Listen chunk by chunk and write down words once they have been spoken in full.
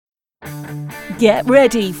Get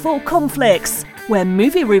ready for Conflicts, where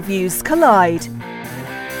movie reviews collide.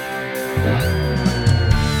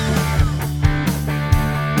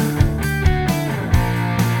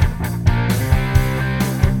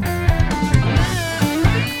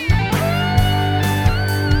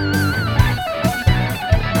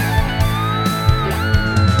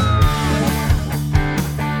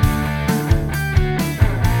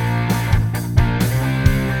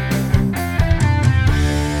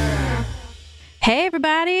 Hey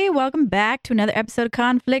everybody, welcome back to another episode of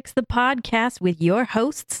Conflicts, the podcast with your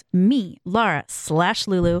hosts, me, Laura /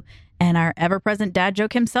 Lulu, and our ever-present dad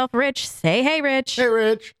joke himself, Rich. Say hey, Rich. Hey,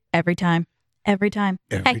 Rich. Every time. Every time.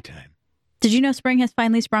 Did you know spring has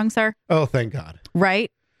finally sprung, sir? Oh, thank God.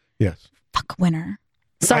 Right? Yes. Fuck winter.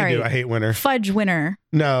 Sorry. I do. I hate winter. Fudge winter.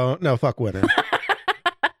 No, fuck winter.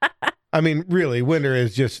 I mean, really, winter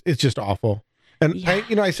is just awful. And Yeah.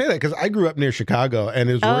 I say that because I grew up near Chicago and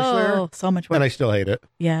it was worse there. Oh, so much worse. And I still hate it.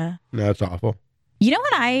 Yeah. No, it's awful. You know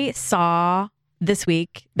what I saw this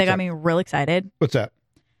week that got me real excited? What's that?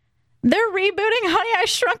 They're rebooting Honey, I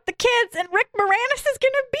Shrunk the Kids, and Rick Moranis is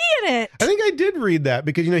going to be in it. I think I did read that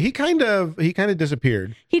because he kind of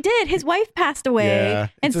disappeared. He did. His wife passed away. Yeah,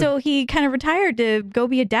 and so he kind of retired to go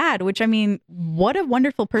be a dad, which, I mean, what a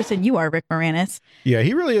wonderful person you are, Rick Moranis. Yeah,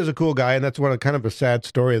 he really is a cool guy, and that's kind of a sad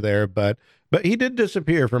story there, but he did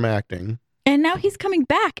disappear from acting. And now he's coming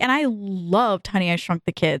back, and I loved Honey, I Shrunk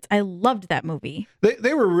the Kids. I loved that movie.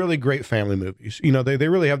 They were really great family movies. They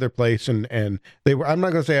really have their place, and they were. I'm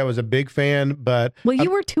not going to say I was a big fan, but Well, you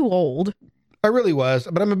were too old. I really was.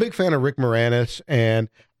 But I'm a big fan of Rick Moranis, and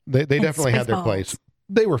they definitely had their Spaceballs. place.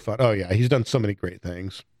 They were fun. Oh yeah, he's done so many great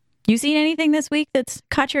things. You seen anything this week that's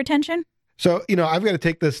caught your attention? So I've got to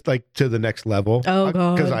take this to the next level. Oh,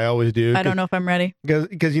 God. Because I always do. I don't know if I'm ready. Because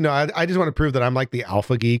I just want to prove that I'm like the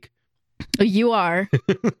alpha geek. You are.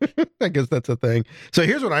 I guess that's a thing. So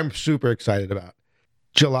here's what I'm super excited about.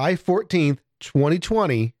 July 14th,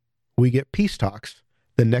 2020, we get Peace Talks,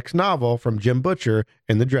 the next novel from Jim Butcher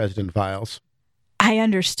in the Dresden Files. I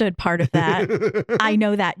understood part of that. I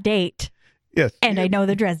know that date, Yes. and I know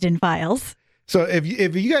the Dresden Files. So if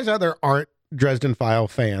you guys out there aren't Dresden File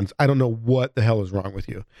fans, I don't know what the hell is wrong with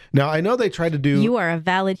you. Now, I know they tried to do... You are a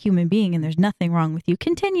valid human being, and there's nothing wrong with you.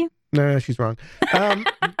 Continue. No, she's wrong.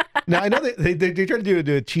 Now, I know they tried to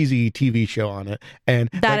do a cheesy TV show on it. And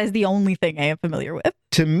That is the only thing I am familiar with.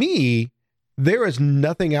 to me, there is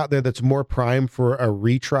nothing out there that's more prime for a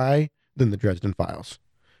retry than the Dresden Files.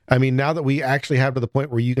 I mean, now that we actually have to the point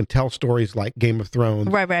where you can tell stories like Game of Thrones,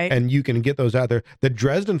 Right. and you can get those out there. The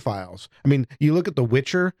Dresden Files. I mean, you look at The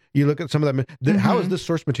Witcher, you look at some of that. How is this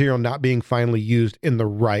source material not being finally used in the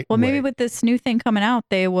right Well, way? maybe with this new thing coming out,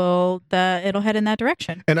 it'll head in that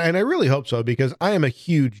direction. And I really hope so, because I am a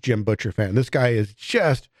huge Jim Butcher fan. This guy is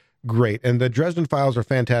just great. And the Dresden Files are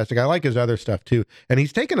fantastic. I like his other stuff too. And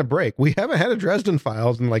he's taken a break. We haven't had a Dresden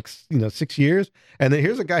Files in 6 years. And then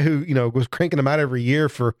here's a guy who, was cranking them out every year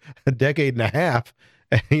for a decade and a half.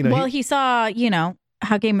 He saw,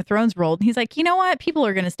 how Game of Thrones rolled. And he's like, you know what? People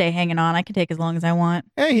are going to stay hanging on. I can take as long as I want.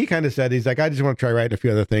 And he kind of said, he's like, I just want to try writing a few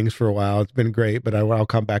other things for a while. It's been great, but I'll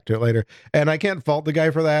come back to it later. And I can't fault the guy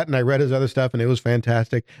for that. And I read his other stuff and it was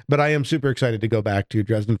fantastic. But I am super excited to go back to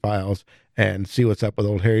Dresden Files and see what's up with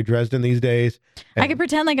old Harry Dresden these days. I can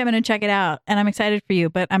pretend like I'm going to check it out. And I'm excited for you,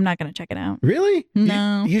 but I'm not going to check it out. Really?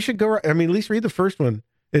 No. You should go. I mean, at least read the first one.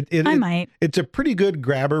 I might. It's a pretty good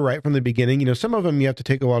grabber right from the beginning. Some of them you have to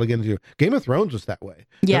take a while to get into. Game of Thrones was that way.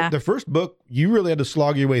 Yeah. The first book, you really had to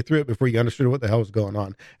slog your way through it before you understood what the hell was going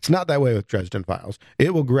on. It's not that way with Dresden Files.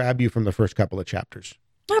 It will grab you from the first couple of chapters.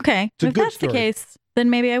 Okay. It's a If good that's story. the case, then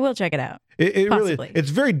maybe I will check it out. It really, Possibly. it's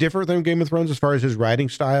very different than Game of Thrones as far as his writing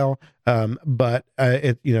style. But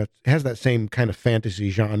it has that same kind of fantasy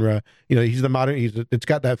genre. He's the modern. It's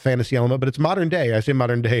got that fantasy element, but it's modern day. I say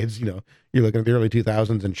modern day. It's you're looking at the early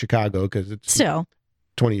 2000s in Chicago because it's Still.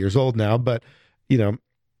 20 years old now. But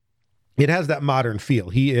it has that modern feel.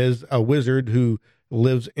 He is a wizard who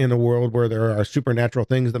lives in a world where there are supernatural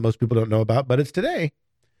things that most people don't know about. But it's today.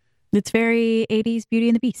 It's very 80s Beauty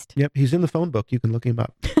and the Beast. Yep, he's in the phone book. You can look him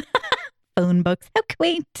up. Phone books. How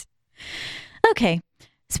quaint. Okay.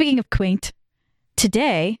 Speaking of quaint,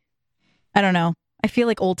 today, I don't know. I feel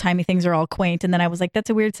like old timey things are all quaint. And then I was like, that's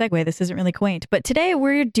a weird segue. This isn't really quaint. But today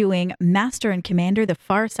we're doing Master and Commander, The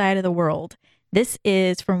Far Side of the World. This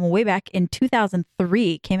is from way back in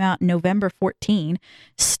 2003, came out November 14,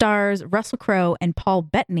 stars Russell Crowe and Paul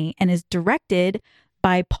Bettany, and is directed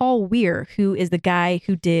by Paul Weir, who is the guy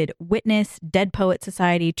who did Witness, Dead Poet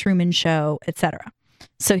Society, Truman Show, etc.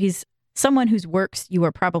 So he's someone whose works you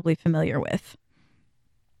are probably familiar with.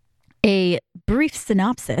 A brief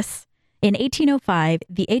synopsis In 1805,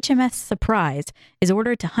 the HMS Surprise is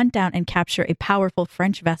ordered to hunt down and capture a powerful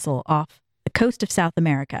French vessel off the coast of South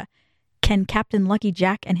America. Can Captain Lucky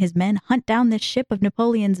Jack and his men hunt down this ship of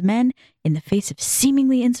Napoleon's men in the face of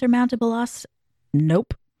seemingly insurmountable odds?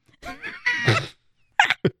 Nope.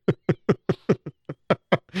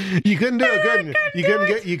 You couldn't do it, couldn't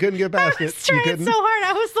you? You couldn't get past I it. was trying so hard.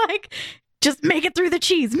 I was like, just make it through the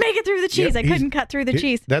cheese. Make it through the cheese. Yep, I couldn't cut through the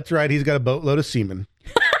cheese. That's right. He's got a boatload of semen.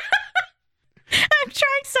 I'm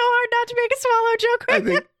trying so hard not to make a swallow joke right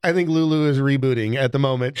now. I think Lulu is rebooting at the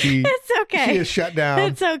moment. It's okay. She is shut down.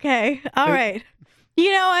 It's okay. All right.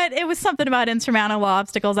 You know what? It was something about insurmountable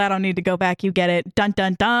obstacles. I don't need to go back. You get it. Dun,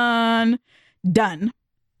 dun, dun. Done.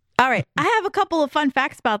 All right. I have a couple of fun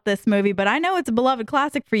facts about this movie, but I know it's a beloved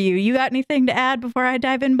classic for you. You got anything to add before I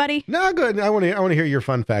dive in, buddy? No, good. I want to hear your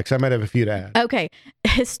fun facts. I might have a few to add. Okay.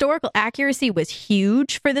 Historical accuracy was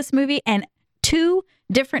huge for this movie, and 2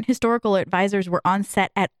 different historical advisors were on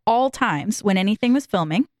set at all times when anything was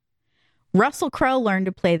filming. Russell Crowe learned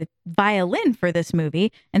to play the violin for this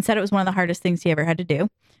movie and said it was one of the hardest things he ever had to do,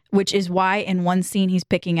 which is why in one scene he's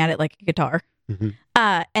picking at it like a guitar. Mm-hmm.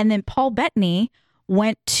 And then Paul Bettany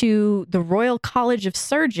went to the Royal College of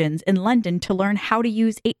Surgeons in London to learn how to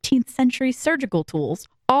use 18th century surgical tools,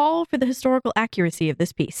 all for the historical accuracy of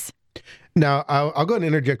this piece. Now, I'll go ahead and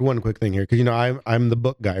interject one quick thing here because, I'm the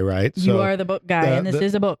book guy, right? So, you are the book guy, and this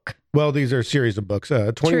is a book. Well, these are a series of books,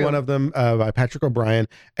 21 True. of them by Patrick O'Brien.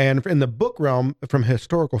 And in the book realm, from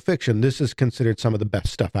historical fiction, this is considered some of the best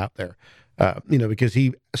stuff out there, because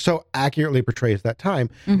he so accurately portrays that time.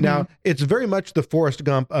 Mm-hmm. Now, it's very much the Forrest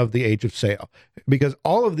Gump of the Age of Sail because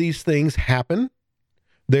all of these things happen.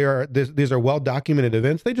 These are well-documented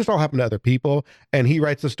events. They just all happen to other people. And he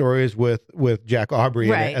writes the stories with Jack Aubrey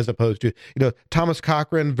in it, as opposed to, Thomas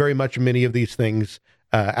Cochrane. Very much many of these things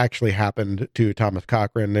actually happened to Thomas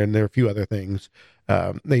Cochrane. And there are a few other things,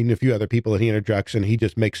 a few other people that he interjects, and he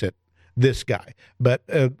just makes it this guy. But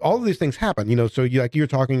all of these things happen, so you're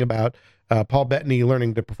talking about Paul Bettany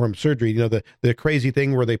learning to perform surgery, the crazy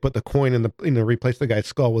thing where they put the coin in replace the guy's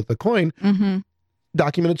skull with the coin. Mm-hmm.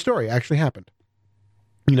 Documented story, actually happened.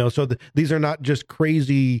 So these are not just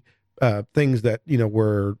crazy things that,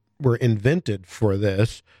 were invented for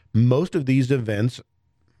this. Most of these events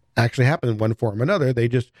actually happened in one form or another. They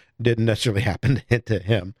just didn't necessarily happen to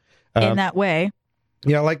him. In that way.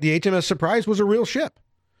 Like the HMS Surprise was a real ship.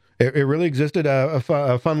 It really existed. A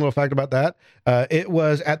fun little fact about that. It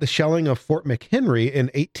was at the shelling of Fort McHenry in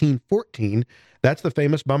 1814. That's the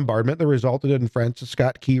famous bombardment that resulted in Francis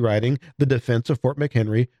Scott Key writing The Defense of Fort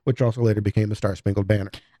McHenry, which also later became the Star-Spangled Banner.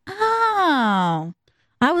 Oh,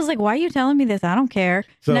 I was like, why are you telling me this? I don't care.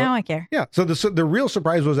 So, now I care. Yeah. So the real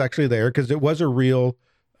surprise was actually there because it was a real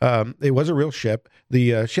ship.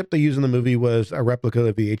 The ship they used in the movie was a replica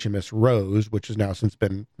of the HMS Rose, which has now since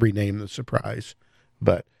been renamed the Surprise.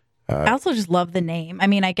 But I also just love the name. I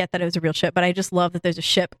mean, I get that it was a real ship, but I just love that there's a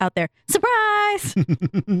ship out there. Surprise!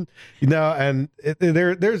 And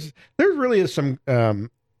there's really some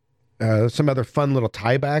other fun little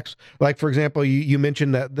tiebacks. Like, for example, you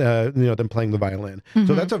mentioned that them playing the violin. Mm-hmm.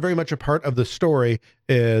 So that's a very much a part of the story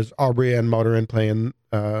is Aubrey and Moderin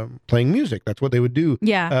playing music. That's what they would do.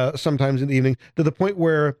 Yeah. Sometimes in the evening, to the point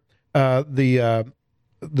where the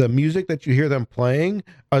music that you hear them playing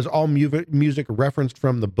is all music referenced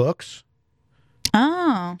from the books.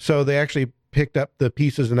 Oh. So they actually picked up the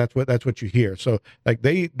pieces, and that's what you hear. So like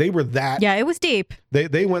they were that. Yeah, it was deep.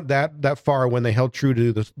 They went that far when they held true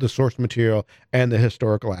to the source material and the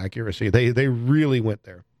historical accuracy. They really went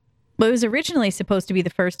there. Well, it was originally supposed to be the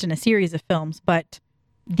first in a series of films, but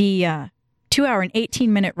the 2-hour and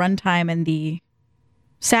 18-minute runtime and the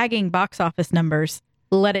sagging box office numbers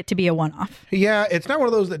led it to be a one-off. Yeah, it's not one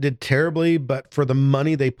of those that did terribly, but for the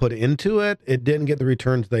money they put into it, it didn't get the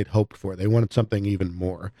returns they'd hoped for. They wanted something even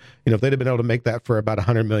more. If they'd have been able to make that for about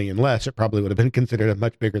 $100 million less, it probably would have been considered a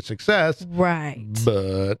much bigger success. Right.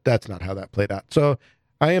 But that's not how that played out. So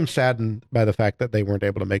I am saddened by the fact that they weren't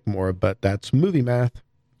able to make more, but that's movie math.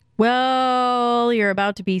 Well, you're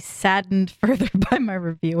about to be saddened further by my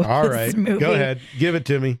review of All this right, movie. Go ahead. Give it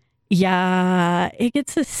to me. Yeah, it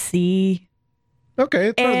gets a C. Okay,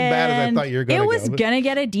 it's not as bad as I thought you were going to go. It was going to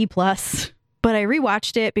get a D+, but I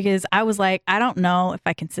rewatched it because I was like, I don't know if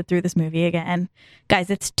I can sit through this movie again.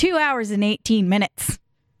 Guys, it's 2 hours and 18 minutes.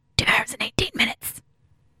 2 hours and 18 minutes.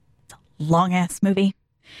 It's a long-ass movie.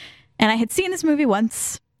 And I had seen this movie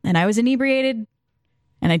once, and I was inebriated,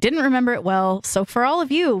 and I didn't remember it well. So for all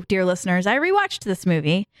of you, dear listeners, I rewatched this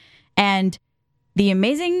movie, and the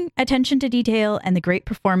amazing attention to detail and the great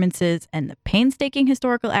performances and the painstaking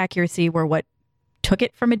historical accuracy were what took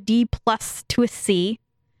it from a D+ to a C.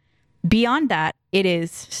 Beyond that, it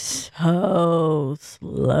is so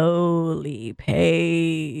slowly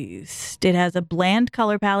paced. It has a bland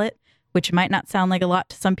color palette, which might not sound like a lot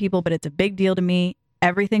to some people, but it's a big deal to me.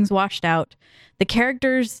 Everything's washed out. The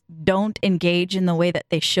characters don't engage in the way that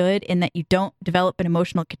they should, in that you don't develop an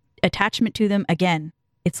emotional attachment to them. Again,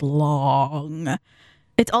 it's long.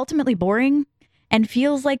 It's ultimately boring and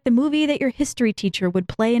feels like the movie that your history teacher would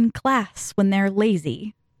play in class when they're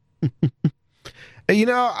lazy.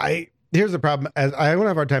 Here's the problem. As I won't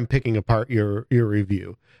have a hard time picking apart your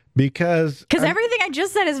review because everything I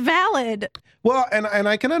just said is valid. Well, and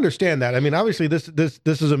I can understand that. I mean, obviously this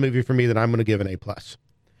is a movie for me that I'm going to give an A+.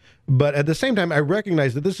 But at the same time, I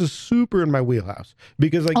recognize that this is super in my wheelhouse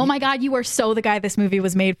because, like, oh my God, you are so the guy this movie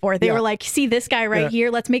was made for. They were like, see this guy right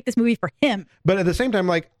here. Let's make this movie for him. But at the same time,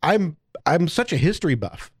 like, I'm such a history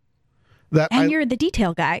buff. You're the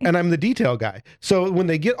detail guy. And I'm the detail guy. So when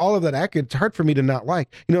they get all of that accurate, it's hard for me to not like.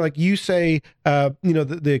 Like you say,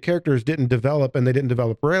 the characters didn't develop and they didn't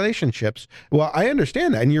develop relationships. Well, I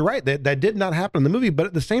understand that. And you're right. That did not happen in the movie. But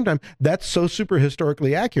at the same time, that's so super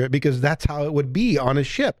historically accurate because that's how it would be on a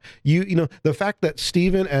ship. The fact that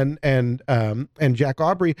Stephen and Jack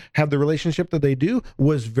Aubrey have the relationship that they do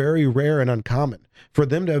was very rare and uncommon. For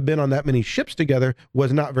them to have been on that many ships together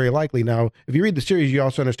was not very likely. Now, if you read the series, you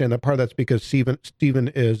also understand that part of that's because Stephen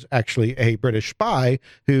is actually a British spy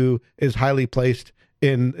who is highly placed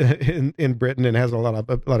in Britain and has a lot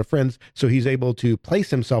of friends, so he's able to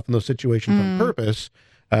place himself in those situations on purpose.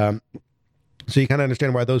 So you kind of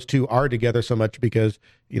understand why those two are together so much because,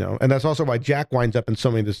 and that's also why Jack winds up in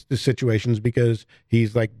so many of these situations because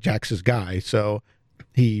he's like Jack's his guy. So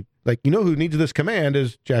he who needs this command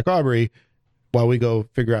is Jack Aubrey. While we go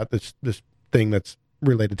figure out this thing that's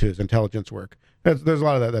related to his intelligence work. There's a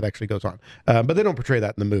lot of that actually goes on. But they don't portray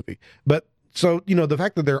that in the movie. But so, the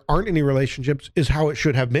fact that there aren't any relationships is how it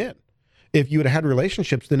should have been. If you would have had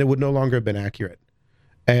relationships, then it would no longer have been accurate.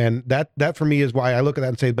 And that for me is why I look at that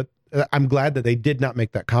and say, but I'm glad that they did not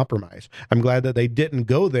make that compromise. I'm glad that they didn't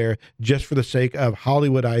go there just for the sake of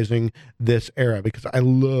Hollywoodizing this era because I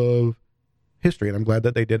love history, and I'm glad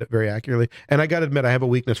that they did it very accurately. And I got to admit, I have a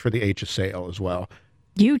weakness for the Age of Sail as well.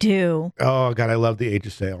 You do. Oh God, I love the Age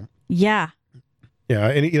of Sail. Yeah. Yeah,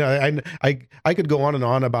 and I could go on and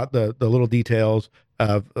on about the little details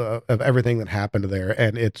of everything that happened there,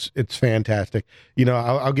 and it's fantastic.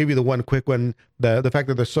 I'll give you the one quick one: the fact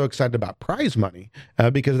that they're so excited about prize money,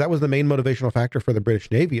 because that was the main motivational factor for the British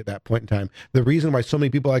Navy at that point in time. The reason why so many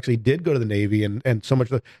people actually did go to the Navy and so much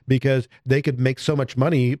because they could make so much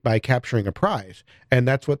money by capturing a prize, and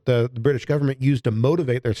that's what the British government used to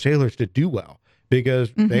motivate their sailors to do well.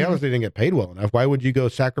 Because they honestly didn't get paid well enough. Why would you go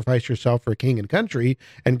sacrifice yourself for king and country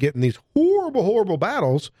and get in these horrible, horrible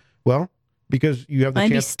battles? Well, because you have the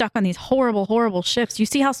chance. And be stuck on these horrible, horrible ships. You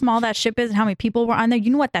see how small that ship is and how many people were on there?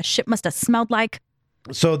 You know what that ship must have smelled like?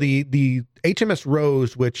 So the HMS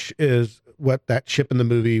Rose, which is what that ship in the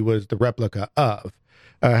movie was the replica of,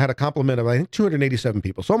 had a complement of, I think, 287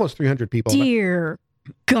 people. So almost 300 people. Dear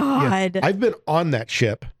God. Yeah, I've been on that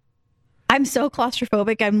ship. I'm so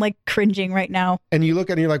claustrophobic. I'm like cringing right now. And you look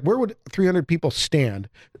at it and you're like, where would 300 people stand?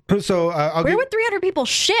 So where would 300 people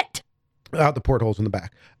shit? Out the portholes in the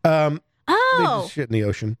back. They just shit in the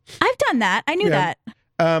ocean. I've done that. I knew that.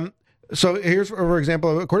 So here's, for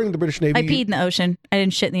example, according to the British Navy. I peed in the ocean. I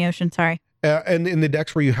didn't shit in the ocean. Sorry. And in the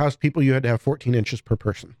decks where you housed people, you had to have 14 inches per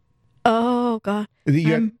person. Oh, God.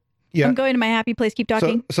 I'm going to my happy place. Keep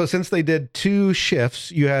talking. So since they did two shifts,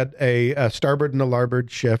 you had a starboard and a larboard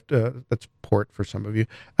shift. That's port for some of you.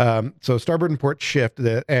 So starboard and port shift,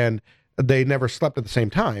 and they never slept at the same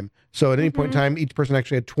time. So at any point in time, each person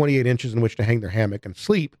actually had 28 inches in which to hang their hammock and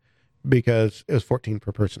sleep because it was 14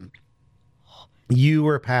 per person. You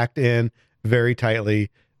were packed in very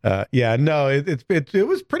tightly. It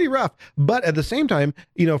was pretty rough. But at the same time,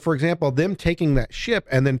 for example, them taking that ship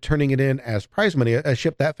and then turning it in as prize money, a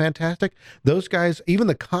ship that fantastic, those guys, even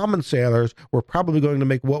the common sailors, were probably going to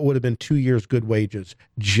make what would have been 2 years' good wages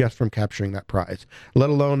just from capturing that prize. Let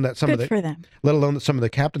alone that some of the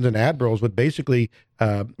captains and admirals would basically,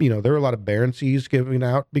 there were a lot of baroncies given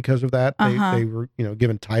out because of that. They were,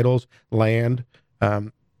 given titles, land.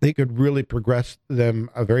 They could really progress them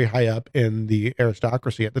very high up in the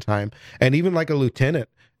aristocracy at the time. And even like a lieutenant,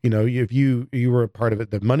 if you were a part of it,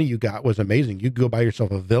 the money you got was amazing. You could go buy yourself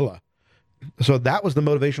a villa. So that was the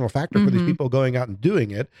motivational factor for these people going out and doing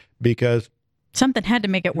it because something had to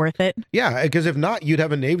make it worth it. Yeah, because if not, you'd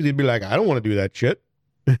have a Navy that'd be like, I don't want to do that shit.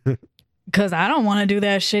 Because I don't want to do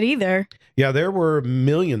that shit either. Yeah, there were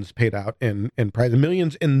millions paid out in prize,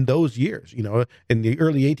 millions in those years, in the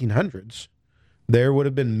early 1800s. There would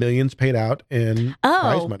have been millions paid out in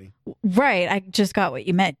prize money. Right. I just got what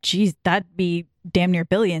you meant. Geez, that'd be damn near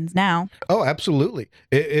billions now. Oh, absolutely.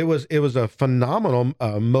 It was a phenomenal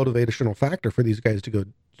motivational factor for these guys to go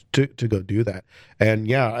do that. And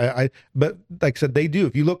yeah, but like I said, they do.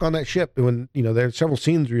 If you look on that ship, when there's several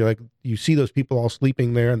scenes where you see those people all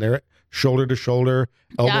sleeping there, and they're shoulder to shoulder,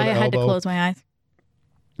 elbow to elbow. I had to close my eyes.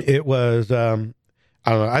 It was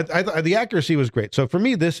I don't know. I the accuracy was great. So for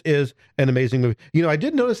me, this is an amazing movie. I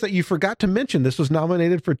did notice that you forgot to mention this was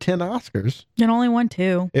nominated for 10 Oscars. It only won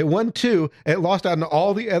 2. It won 2. It lost out in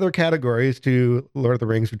all the other categories to Lord of the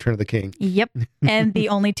Rings: Return of the King. Yep. And the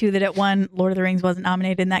only 2 that it won, Lord of the Rings wasn't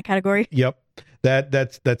nominated in that category. Yep.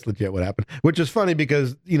 That's legit what happened, which is funny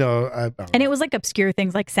because, and it was like obscure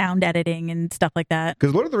things like sound editing and stuff like that.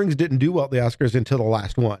 Because Lord of the Rings didn't do well at the Oscars until the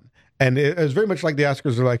last one. And it was very much like the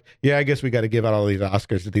Oscars are like, yeah, I guess we got to give out all these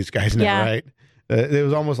Oscars to these guys now, right? It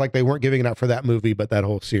was almost like they weren't giving it out for that movie, but that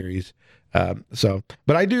whole series. But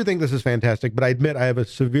I do think this is fantastic. But I admit I have a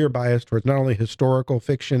severe bias towards not only historical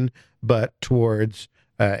fiction, but towards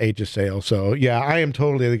Age of Sail. So yeah, I am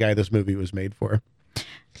totally the guy this movie was made for.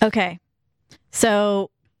 Okay. So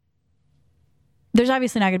there's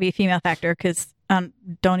obviously not going to be a female factor because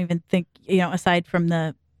don't even think, aside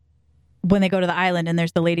from when they go to the island and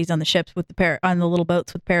there's the ladies on the ships with on the little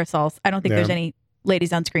boats with parasols, I don't think there's any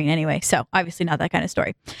ladies on screen anyway. So obviously not that kind of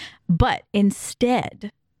story. But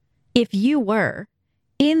instead, if you were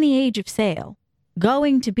in the Age of Sail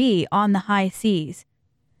going to be on the high seas,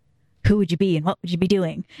 who would you be and what would you be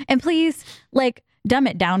doing? And please, dumb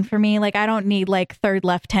it down for me. I don't need third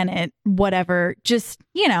lieutenant, whatever. Just,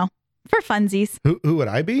 for funsies. Who would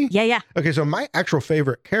I be? Yeah. Okay, so my actual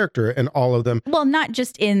favorite character in all of them. Well, not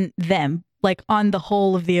just in them, on the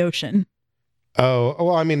whole of the ocean. Oh,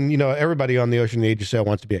 well, I mean, everybody on the ocean in the Age of Sail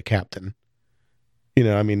wants to be a captain.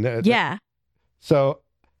 Yeah. So,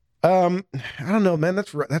 I don't know, man.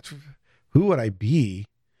 That's who would I be?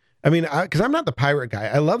 I mean, because I'm not the pirate guy.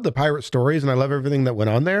 I love the pirate stories and I love everything that went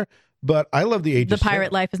on there, but I love the Age of Sail. The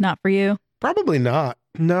pirate life is not for you? Probably not.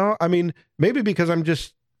 No, I mean, maybe because I'm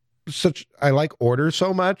just I like order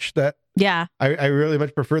so much that I really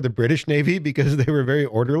much prefer the British Navy because they were very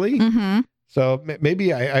orderly. Mm-hmm. So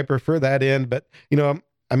maybe I prefer that in, but I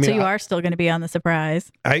mean, so you are still going to be on the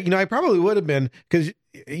Surprise. I probably would have been because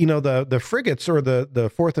the frigates or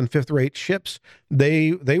the fourth and fifth rate ships,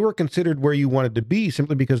 they were considered where you wanted to be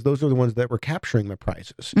simply because those are the ones that were capturing the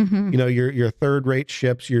prizes. Mm-hmm. Your third rate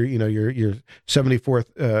ships, your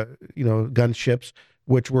 74th gun ships,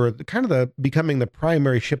 which were kind of becoming the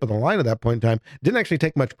primary ship of the line at that point in time, didn't actually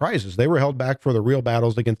take much prizes. They were held back for the real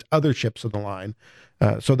battles against other ships of the line,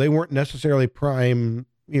 so they weren't necessarily prime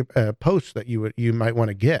posts that you might want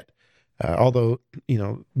to get. Although,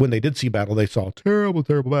 when they did see battle, they saw terrible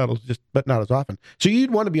battles, but not as often. So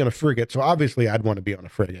you'd want to be on a frigate. So obviously I'd want to be on a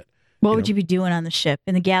frigate. What would you be doing on the ship?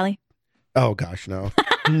 In the galley? Oh gosh, no.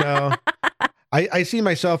 No. I see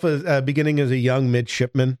myself as beginning as a young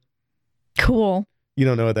midshipman. Cool. You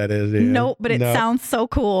don't know what that is? Nope, but it sounds so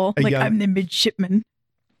cool. I'm the midshipman.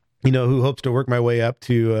 Who hopes to work my way up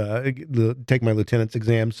to take my lieutenant's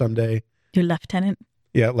exam someday. Your lieutenant?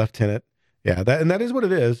 Yeah, lieutenant. Yeah, that is what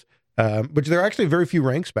it is. But there are actually very few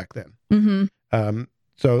ranks back then. Mm-hmm.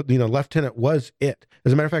 So, lieutenant was it.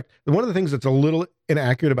 As a matter of fact, one of the things that's a little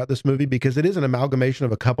inaccurate about this movie, because it is an amalgamation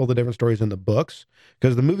of a couple of the different stories in the books,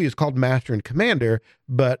 because the movie is called Master and Commander,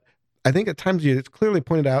 but I think at times it's clearly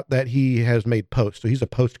pointed out that he has made post. So he's a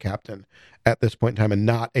post captain at this point in time and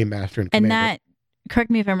not a master and commander. And that, correct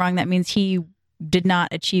me if I'm wrong, that means he did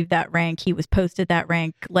not achieve that rank. He was posted that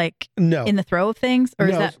rank in the throw of things, or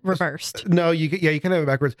is that reversed? No, you kind of have it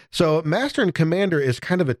backwards. So master and commander is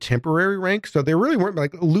kind of a temporary rank. So they really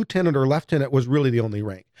weren't lieutenant or lieutenant was really the only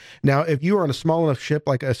rank. Now, if you were on a small enough ship,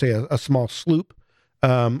 like I say, a small sloop,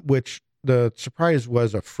 which the Surprise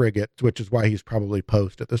was a frigate, which is why he's probably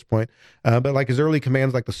post at this point. But his early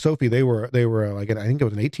commands, like the Sophie, they were I think it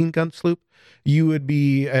was an 18-gun sloop. You would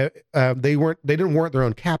be, they didn't warrant their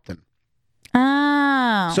own captain.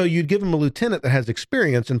 Oh. So you'd give him a lieutenant that has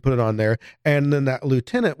experience and put it on there, and then that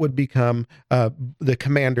lieutenant would become the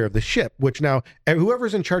commander of the ship. Which now,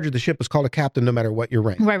 whoever's in charge of the ship is called a captain, no matter what your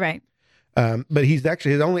rank. Right. But he's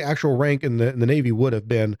actually, his only actual rank in the Navy would have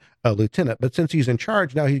been a lieutenant. But since he's in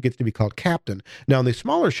charge, now he gets to be called captain. Now, in the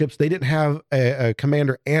smaller ships, they didn't have a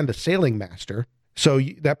commander and a sailing master. So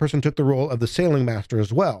that person took the role of the sailing master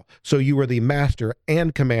as well. So you were the master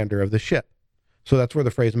and commander of the ship. So that's where the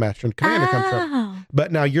phrase master and commander comes from.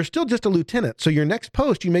 But now you're still just a lieutenant. So your next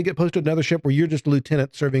post, you may get posted to another ship where you're just a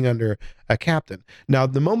lieutenant serving under a captain. Now,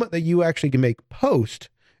 the moment that you actually can make post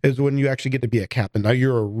is when you actually get to be a captain. Now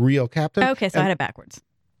you're a real captain. Okay, so I had it backwards.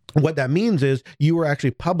 What that means is you were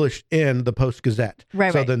actually published in the Post Gazette.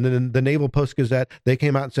 Right, so right. the Naval Post Gazette, they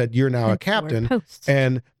came out and said, you're now a Hence the word captain. post.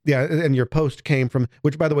 And your post came from,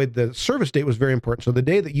 which by the way, the service date was very important. So the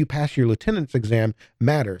day that you pass your lieutenant's exam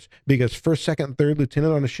matters, because first, second, third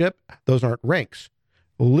lieutenant on a ship, those aren't ranks.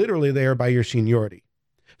 Literally, they are by your seniority.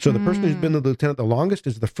 So the person who's been the lieutenant the longest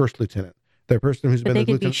is the first lieutenant. The person who's But been they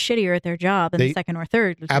the could be lieutenant, shittier at their job than the second or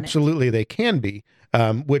third lieutenant. absolutely they can be,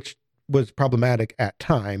 which was problematic at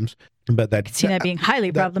times. But that See that being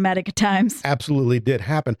highly problematic at times. absolutely did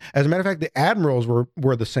happen. As a matter of fact, the admirals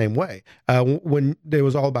were the same way. When it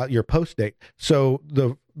was all about your post date. So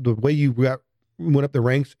the way you went up the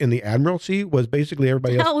ranks in the admiralty was basically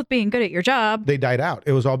everybody else. Hell with being good at your job, They died out.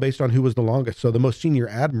 It was all based on who was the longest. So the most senior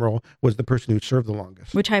admiral was the person who served the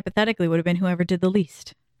longest. which hypothetically would have been whoever did the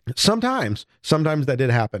least. Sometimes that did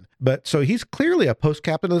happen. But so he's clearly a post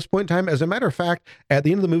captain at this point in time. As a matter of fact, at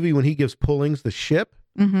the end of the movie, when he gives Pullings the ship,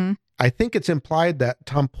 Mm-hmm. I think it's implied that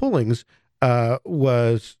Tom Pullings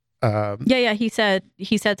was. Yeah. He said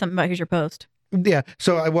something about here's your post. Yeah.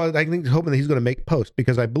 So I think hoping that he's going to make post,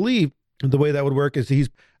 because I believe the way that would work is he's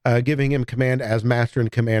giving him command as master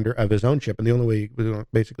and commander of his own ship. And the only way he would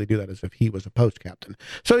basically do that is if he was a post captain.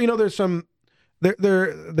 So, there's some.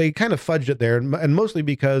 They kind of fudged it there, and mostly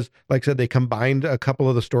because, like I said, they combined a couple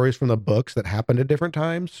of the stories from the books that happened at different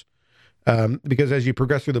times. Because as you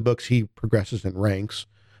progress through the books, he progresses in ranks.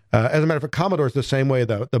 As a matter of fact, Commodore is the same way.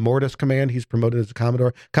 The Mortis command, he's promoted as a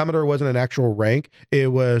Commodore. Commodore wasn't an actual rank;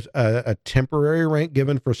 it was a temporary rank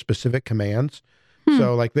given for specific commands.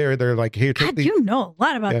 So, like they're like, here, take God, these. you know a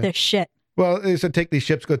lot about this shit. Well, they said, take these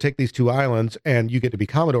ships, go take these 2 islands, and you get to be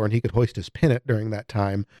Commodore, and he could hoist his pennant during that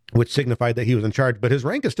time, which signified that he was in charge. But his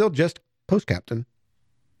rank is still just post captain.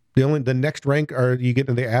 The next rank are you get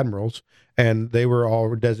into the admirals, and they were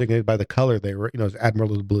all designated by the color they were. As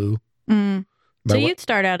Admiral of Blue. Mm. So you'd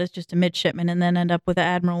start out as just a midshipman and then end up with an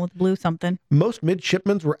admiral with blue something. Most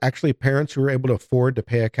midshipmen were actually parents who were able to afford to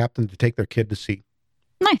pay a captain to take their kid to sea.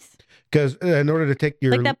 Nice. Because in order to take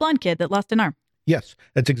your Like that blonde kid that lost an arm. Yes,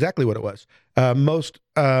 that's exactly what it was. Most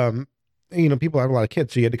people have a lot of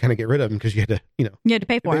kids, so you had to kind of get rid of them because you had to, You had to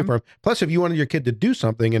pay for him. Plus, if you wanted your kid to do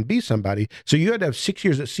something and be somebody, so you had to have 6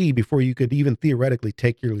 years at sea before you could even theoretically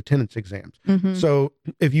take your lieutenant's exams. Mm-hmm. So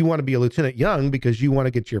if you want to be a lieutenant young because you want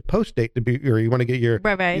to get your post date to be, or you want to get your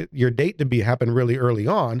Right. your date to be happen really early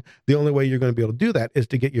on, the only way you're going to be able to do that is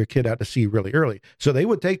to get your kid out to sea really early. So they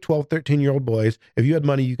would take 12, 13-year-old boys. If you had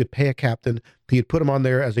money, you could pay a captain. He'd put them on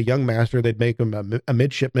there as a young master. They'd make him a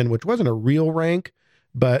midshipman, which wasn't a real rank,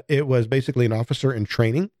 but it was basically an officer in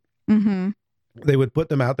training. Mm-hmm. They would put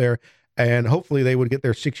them out there, and hopefully they would get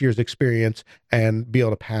their 6 years experience and be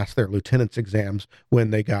able to pass their lieutenant's exams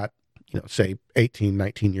when they got, say 18,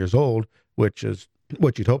 19 years old, which is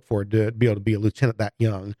what you'd hope for, to be able to be a lieutenant that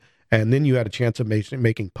young. And then you had a chance of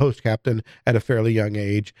making post captain at a fairly young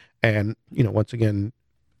age. And, once again,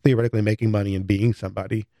 theoretically making money and being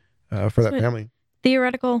somebody for that family.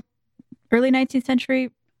 Theoretical, early 19th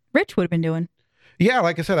century, Rich would have been doing. Yeah,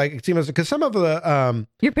 like I said, I could see because some of the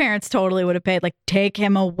Your parents totally would have paid, like, take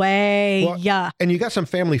him away. Well, yeah. And you got some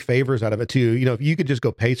family favors out of it too. If you could just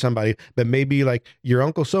go pay somebody, but maybe like your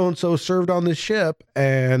uncle so and so served on this ship,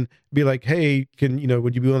 and be like, hey,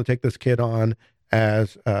 would you be willing to take this kid on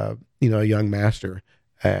as a young master?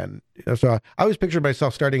 And so I always pictured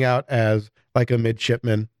myself starting out as like a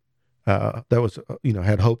midshipman that was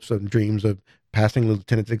had hopes and dreams of passing the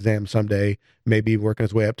lieutenant's exam someday, maybe working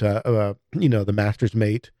his way up to, the master's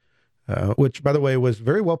mate, which, by the way, was a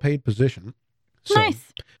very well-paid position. So,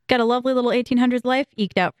 Nice. Got a lovely little 1800s life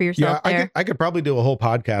eked out for yourself there. I could probably do a whole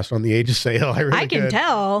podcast on the Age of Sail. I can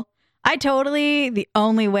tell. The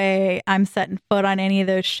only way I'm setting foot on any of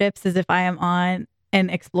those ships is if I am on an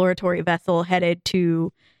exploratory vessel headed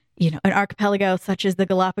to an archipelago such as the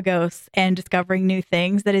Galapagos and discovering new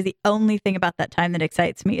things. That is the only thing about that time that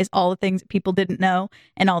excites me, is all the things that people didn't know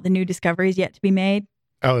and all the new discoveries yet to be made.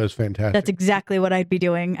 Oh, it was fantastic. That's exactly what I'd be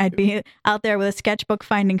doing. I'd be out there with a sketchbook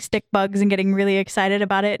finding stick bugs and getting really excited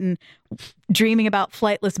about it and dreaming about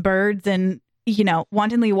flightless birds and,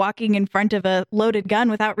 wantonly walking in front of a loaded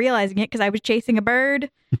gun without realizing it because I was chasing a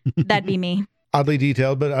bird. That'd be me. Oddly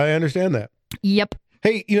detailed, but I understand that. Yep.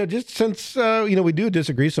 Hey, just since we do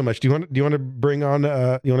disagree so much, do you want to bring on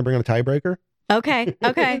a tiebreaker? Okay.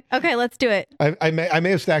 Let's do it. I may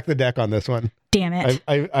have stacked the deck on this one. Damn it.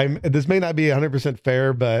 This may not be 100%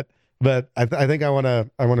 fair, but I think I want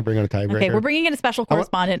to bring on a tiebreaker. Okay, we're bringing in a special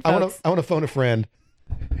correspondent, folks. I want to phone a friend.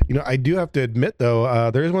 I do have to admit though,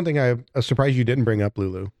 there is one thing I'm surprised you didn't bring up,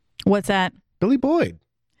 Lulu. What's that? Billy Boyd.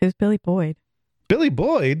 Who's Billy Boyd? Billy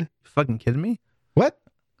Boyd? You fucking kidding me? What?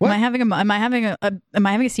 What? Am I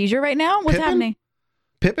having a seizure right now? What's Pippin? happening?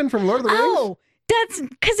 Pippin from Lord of the Rings? Oh, that's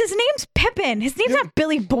because his name's Pippin. His name's not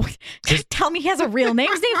Billy Boy. Just tell me he has a real name.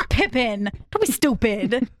 His name's Pippin. Don't be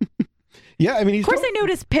stupid. Yeah, I mean, Of course I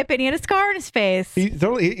noticed Pippin. He had a scar on his face.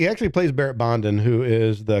 he actually plays Barrett Bondon, who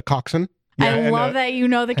is the coxswain. Yeah, I love that you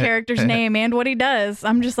know the character's name and what he does.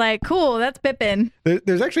 I'm just like, cool, that's Pippin.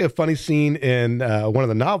 There's actually a funny scene in one of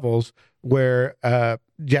the novels where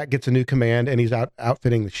Jack gets a new command and he's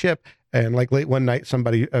outfitting the ship. And like late one night,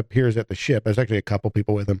 somebody appears at the ship. There's actually a couple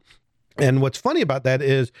people with him. And what's funny about that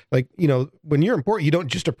is, like, you know, when you're in port, you don't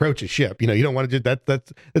just approach a ship. You know, you don't want to just,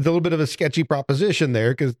 that's a little bit of a sketchy proposition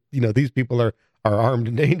there because, you know, these people are armed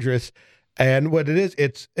and dangerous. And what it is,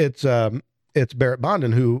 it's Barrett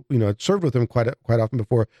Bondon, who, you know, had served with him quite often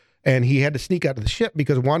before. And he had to sneak out of the ship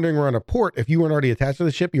because wandering around a port, if you weren't already attached to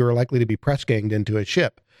the ship, you were likely to be press ganged into a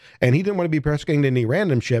ship. And he didn't want to be press ganged into any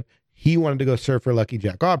random ship. He wanted to go serve for Lucky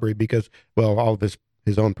Jack Aubrey because, well, all of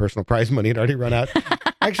his own personal prize money had already run out.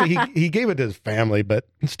 Actually, he gave it to his family, but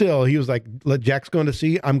still, he was like, Jack's going to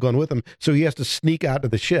sea, I'm going with him. So he has to sneak out to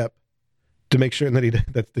the ship to make sure that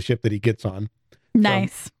that's the ship that he gets on.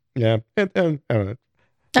 Nice. So, yeah. And I don't know.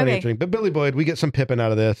 Okay. But Billy Boyd, we get some Pippin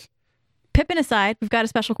out of this. Pippin aside, we've got a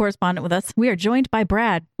special correspondent with us. We are joined by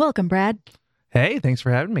Brad. Welcome, Brad. Hey, thanks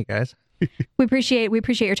for having me, guys. We appreciate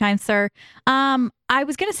your time, sir. I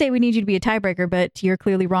was going to say we need you to be a tiebreaker, but you're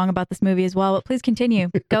clearly wrong about this movie as well. But please continue.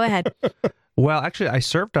 Go ahead. Well, actually, I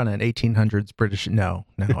served on an 1800s British. No,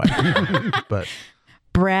 I didn't. But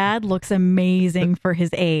Brad looks amazing for his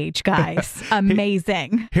age, guys.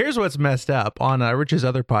 Amazing. Here's what's messed up on Rich's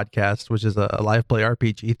other podcast, which is a live play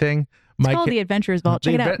RPG thing. It's called The Adventurers Vault.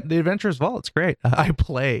 Check it out. The Adventurers Vault. It's great. I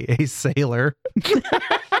play a sailor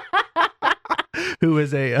who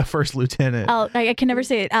is a first lieutenant. I can never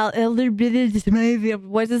say it.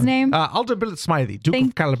 What's his name? Alderbit Smythe, Duke Thank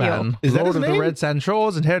of Caliban, Is that Lord his of name? the Red Sand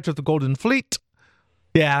Shores, inheritor of the Golden Fleet.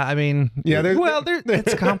 Yeah, I mean,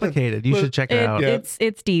 it's complicated. You should check it out.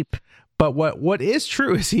 It's deep. But what is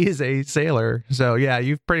true is he is a sailor. So yeah,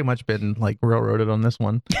 you've pretty much been like railroaded on this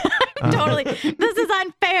one. Totally. This is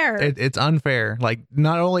unfair. It's unfair. Like,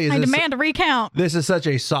 not only is I this, demand a recount. this is such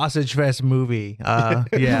a sausage fest movie.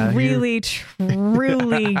 Yeah, Really,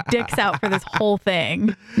 truly dicks out for this whole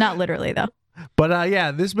thing. Not literally, though. But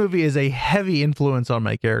yeah, this movie is a heavy influence on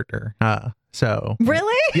my character. So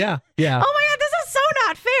Really? yeah. Oh my God, this is so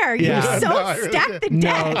not fair. Yeah. You so No, I really- stacked the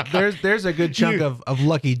No, deck. there's a good chunk of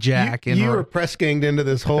Lucky Jack in You our- were press ganged into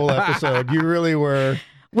this whole episode. You really were.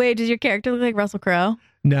 Wait, does your character look like Russell Crowe?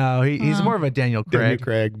 No, he's more of a Daniel Daniel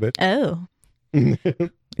Craig. Craig, but Oh. Well,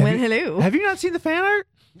 hello. Have you not seen the fan art?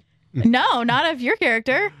 No, not of your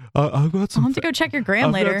character. I've got I'll some. have to go check your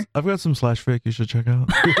gram later. I've got some slash fic you should check out.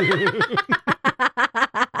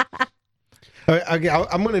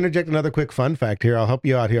 I'm going to interject another quick fun fact here. I'll help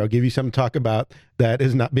you out here. I'll give you something to talk about that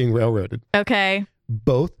is not being railroaded. Okay.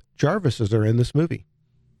 Both Jarvises are in this movie.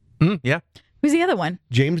 Yeah. Who's the other one?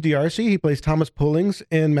 James D'Arcy, he plays Thomas Pullings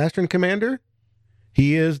in Master and Commander.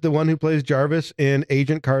 He is the one who plays Jarvis in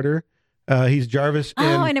Agent Carter. He's Jarvis in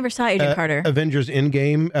Oh, I never saw Agent Carter. Avengers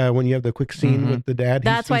Endgame when you have the quick scene with the dad.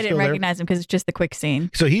 That's why I he's didn't still there. recognize him, because it's just the quick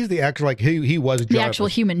scene. So he's the actual, like, he was Jarvis. The actual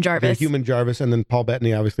human Jarvis. The human Jarvis, and then Paul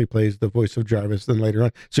Bettany obviously plays the voice of Jarvis then later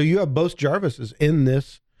on. So you have both Jarvises in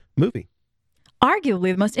this movie.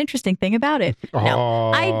 Arguably the most interesting thing about it. No,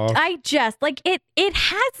 Aw. I just like it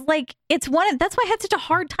has like it's one of, that's why I had such a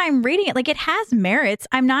hard time reading it. Like, it has merits.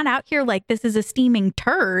 I'm not out here like this is a steaming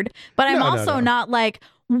turd, but I'm No, also no. not like,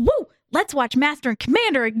 woo, let's watch Master and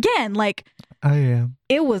Commander again. Like, I am.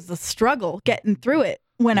 it was a struggle getting through it.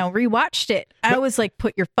 When I rewatched it, I was like,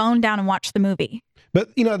 put your phone down and watch the movie. But,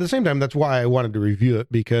 you know, at the same time, that's why I wanted to review it,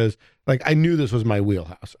 because, like, I knew this was my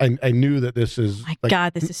wheelhouse. I knew that this is My like,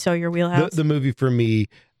 God, this is so your wheelhouse. the movie for me.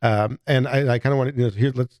 And I kind of wanted, you know,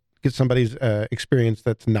 here, let's get somebody's experience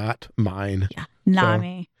that's not mine. Yeah, not So-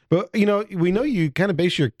 me. But, you know, we know you kind of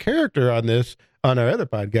base your character on this on our other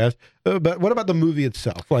podcast. But what about the movie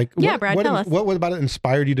itself? Like, Yeah, Brad, tell us. what about it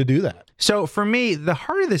inspired you to do that? So for me, the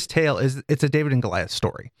heart of this tale is it's a David and Goliath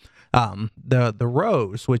story. The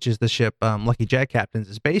Rose, which is the ship Lucky Jack captains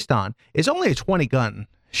is based on, is only a 20-gun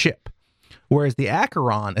ship, whereas the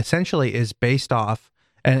Acheron essentially is based off,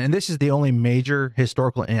 and this is the only major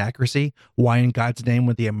historical inaccuracy. Why in God's name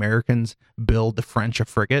would the Americans build the French a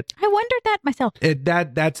frigate? I wondered that myself.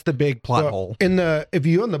 That's the big plot Well, hole. if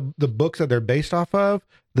you own the books that they're based off of,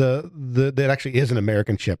 that actually is an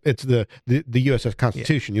American ship. It's the USS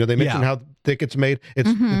Constitution. You know, they mention Yeah. how thick it's made.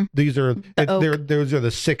 It's these are those are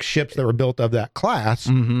the 6 ships that were built of that class,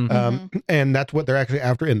 and that's what they're actually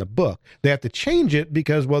after in the book. They have to change it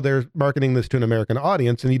because they're marketing this to an American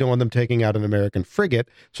audience, and you don't want them taking out an American frigate,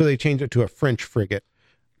 so they changed it to a French frigate.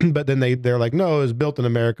 But then they're like, no, it was built in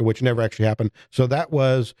America, which never actually happened. So that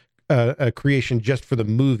was a creation just for the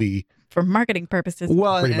movie. For marketing purposes.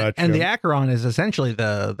 Well, pretty much, and the Acheron is essentially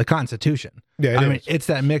the Constitution. Yeah, I mean, it's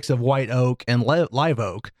that mix of white oak and live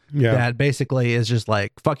oak that basically is just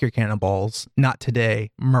like, fuck your cannonballs, not today,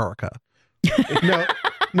 America.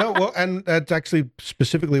 No, well, and that's actually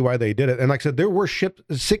specifically why they did it. And like I said, there were 6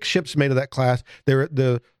 ships made of that class.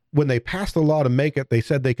 When they passed the law to make it, they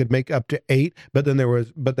said they could make up to 8, but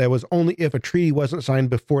that was only if a treaty wasn't signed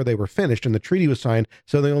before they were finished, and the treaty was signed,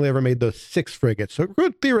 so they only ever made those 6 frigates. So it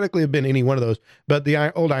could theoretically have been any one of those, but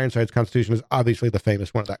the old Ironsides Constitution is obviously the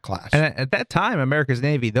famous one of that class. And at that time, America's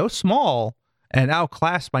Navy, though small and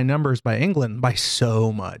outclassed by numbers by England by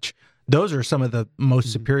so much, those are some of the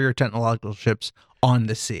most superior technological ships on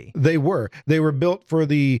the sea. They were built for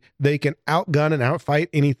they can outgun and outfight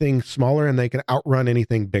anything smaller, and they can outrun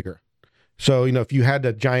anything bigger. So, if you had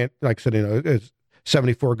a giant, like I said, a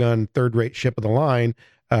 74 gun third rate ship of the line,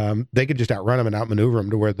 they could just outrun them and outmaneuver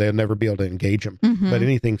them to where they'll never be able to engage them. But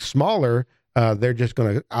anything smaller, they're just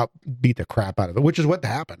going to outbeat the crap out of it, which is what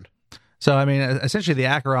happened. So, I mean, essentially the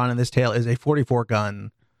Acheron in this tale is a 44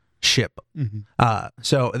 gun ship.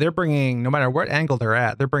 So they're bringing, no matter what angle they're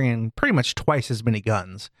at, they're bringing pretty much twice as many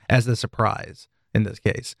guns as the Surprise in this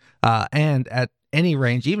case. And at any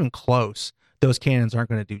range, even close, those cannons aren't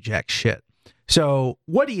going to do jack shit. So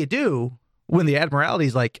what do you do when the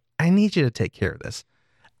Admiralty's like, I need you to take care of this?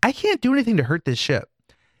 I can't do anything to hurt this ship.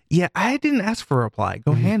 Yeah, I didn't ask for a reply.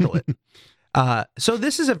 Go handle it. So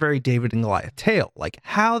this is a very David and Goliath tale. Like,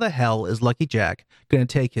 how the hell is Lucky Jack going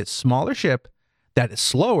to take his smaller ship that is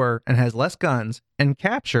slower and has less guns and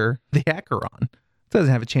capture the Acheron?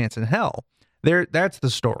 Doesn't have a chance in hell. That's the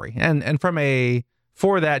story. And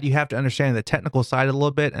for that, you have to understand the technical side a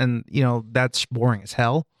little bit, and that's boring as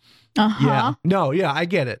hell. Yeah. No, yeah, I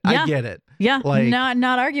get it. Yeah. I get it. Yeah. Like,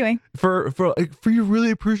 not arguing. For you to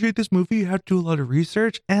really appreciate this movie, you have to do a lot of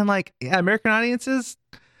research. And American audiences,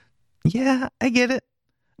 yeah, I get it.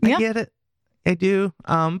 I get it. I do.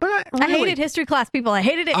 But I hated history class, people. I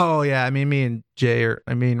hated it. Oh yeah. I mean, me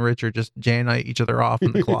and Rich are just Jay and I each other off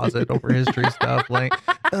in the closet over history stuff. Like,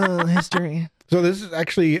 history. So this is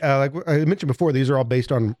actually, like I mentioned before, these are all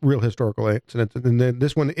based on real historical incidents. And then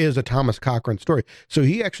this one is a Thomas Cochrane story. So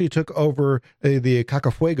he actually took over the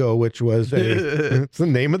Cacafuego, which was it's the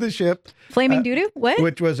name of the ship. Flaming Doodoo? What?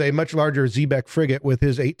 Which was a much larger Xebec frigate with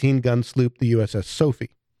his 18-gun sloop, the USS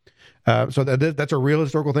Sophie. So that's a real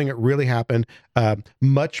historical thing. It really happened.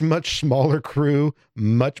 Much smaller crew,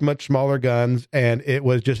 much smaller guns, and it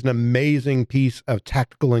was just an amazing piece of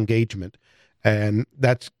tactical engagement. And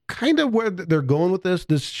that's kind of where they're going with this.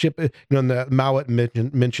 This ship, and the Mowat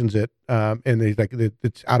mentions it, and he's like,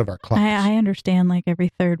 it's out of our class. I understand like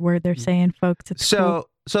every third word they're saying, folks. It's cool.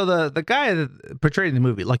 So the guy that portrayed in the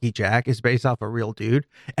movie, Lucky Jack, is based off a real dude,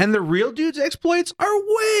 and the real dude's exploits are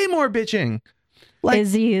way more bitching. Like,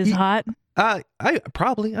 is he hot? I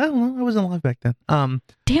don't know. I wasn't alive back then.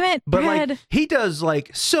 Damn it, but Brad. he does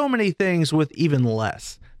so many things with even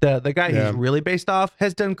less. The guy he's really based off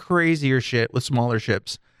has done crazier shit with smaller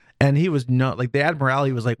ships. And he was not the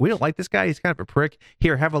Admiralty was like, we don't like this guy. He's kind of a prick.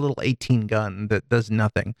 Here, have a little 18 gun that does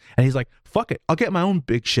nothing. And he's like, fuck it. I'll get my own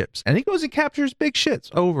big ships. And he goes and captures big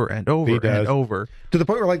shits over and over and over. To the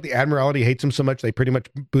point where the Admiralty hates him so much, they pretty much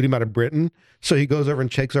boot him out of Britain. So he goes over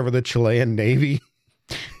and checks over the Chilean Navy.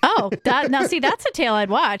 Oh, now see, that's a tale I'd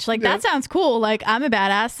watch. That sounds cool. I'm a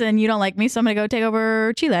badass and you don't like me, so I'm going to go take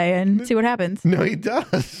over Chile and see what happens. No, he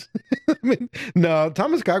does. I mean, no,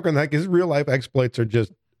 Thomas Cochrane, his real life exploits are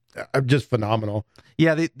just phenomenal.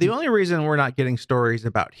 Yeah, the only reason we're not getting stories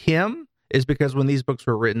about him is because when these books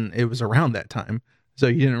were written, it was around that time. So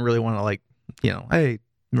you didn't really want to hey,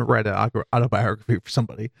 write an autobiography for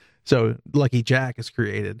somebody. So Lucky Jack is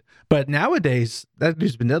created. But nowadays, that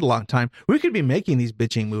dude's been dead a long time. We could be making these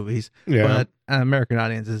bitching movies, but American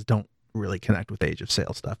audiences don't really connect with Age of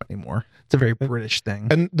Sail stuff anymore. It's a very British thing.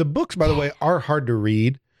 And the books, by the way, are hard to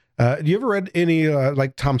read. Do you ever read any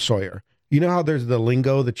Tom Sawyer? You know how there's the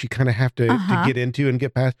lingo that you kind of have to get into and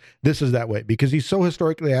get past? This is that way because he's so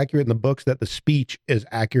historically accurate in the books that the speech is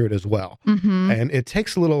accurate as well. Mm-hmm. And it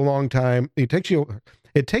takes a long time. It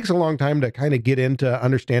takes a long time to kind of get into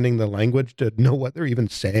understanding the language to know what they're even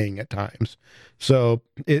saying at times. So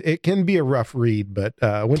it can be a rough read, but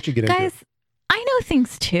once you get into it. Guys, I know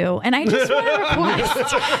things too, and I just want to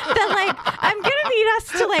request that, like, I'm gonna need us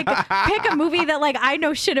to like pick a movie that like I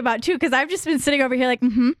know shit about too, because I've just been sitting over here like,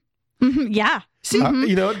 yeah.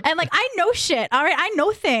 You know, And like I know shit. All right, I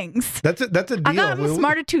know things. that's a deal. I got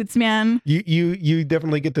smarter toots, man. You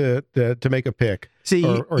definitely get to make a pick. See,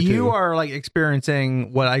 or you two. are like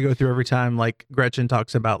experiencing what I go through every time like Gretchen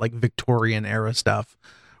talks about like Victorian era stuff,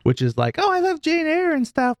 which is like, oh, I love Jane Eyre and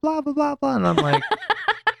stuff, blah blah blah blah, and I'm like,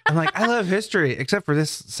 I love history except for this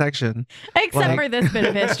section. Except for this bit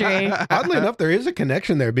of history. Oddly enough, there is a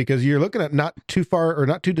connection there because you're looking at not too far or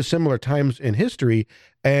not too dissimilar times in history.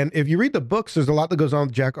 And if you read the books, there's a lot that goes on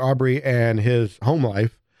with Jack Aubrey and his home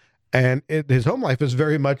life. And his home life is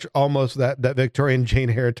very much almost that Victorian Jane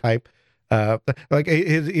Eyre type. Like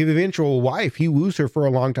his eventual wife, he woos her for a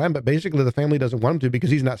long time, but basically the family doesn't want him to because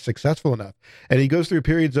he's not successful enough. And he goes through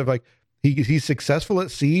periods of like, he's successful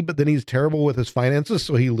at sea, but then he's terrible with his finances.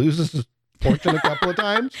 So he loses his fortune a couple of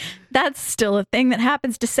times. That's still a thing that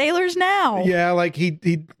happens to sailors now. Yeah, like he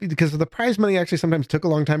because the prize money actually sometimes took a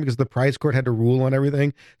long time because the prize court had to rule on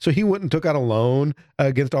everything. So he went and took out a loan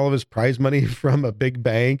against all of his prize money from a big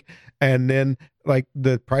bank, and then like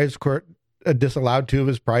the prize court disallowed two of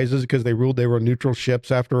his prizes because they ruled they were neutral ships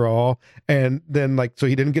after all. And then like so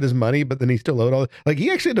he didn't get his money, but then he still owed all. Like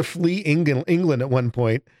he actually had to flee England at one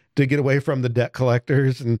point to get away from the debt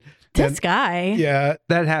collectors and. This guy. Yeah,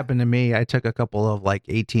 That happened to me. I took a couple of like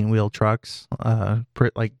 18-wheel trucks,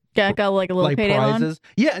 like Got like a little like payday loan. prizes.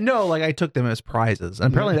 Yeah, no, like I took them as prizes.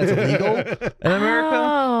 And apparently that's illegal in America.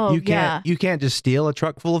 Oh, You can't just steal a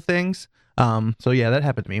truck full of things. So yeah, that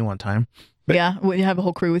happened to me one time. Yeah. Well, you have a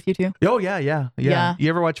whole crew with you too. Oh yeah. Yeah. You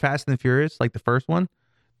ever watch Fast and the Furious, like the first one?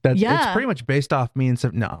 It's Yeah. pretty much based off me and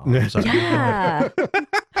some. No, I'm sorry. Yeah.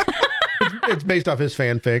 it's based off his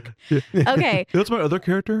fanfic. Okay. That's my other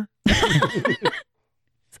character.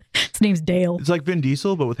 His name's Dale. It's like Vin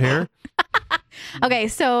Diesel, but with hair. Okay,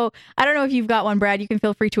 so I don't know if you've got one, Brad. You can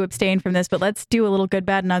feel free to abstain from this, but let's do a little good,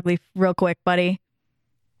 bad, and ugly real quick, buddy.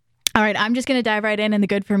 All right, I'm just going to dive right in, and the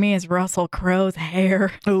good for me is Russell Crowe's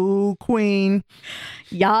hair. Oh, Queen.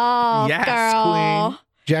 Y'all, Yes, girl. Queen.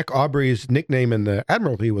 Jack Aubrey's nickname in the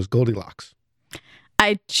Admiralty was Goldilocks.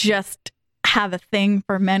 I just have a thing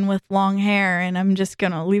for men with long hair, and I'm just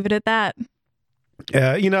going to leave it at that.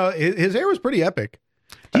 You know, his hair was pretty epic.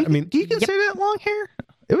 Do I mean, you consider that long hair?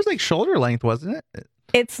 It was like shoulder length, wasn't it?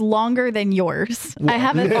 It's longer than yours. I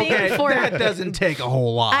have a thing Okay, for that doesn't take a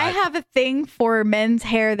whole lot. I have a thing for men's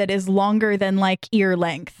hair that is longer than like ear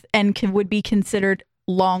length and would be considered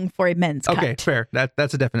long for a men's Okay, cut. fair.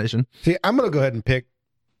 That's a definition. see, I'm going to go ahead and pick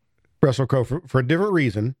Russell Crowe for a different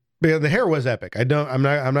reason. Because the hair was epic. I'm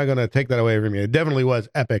not going to take that away from you. It definitely was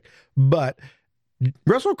epic. But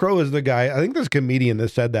Russell Crowe is the guy. I think there's a comedian that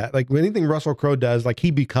said that. Like anything Russell Crowe does, like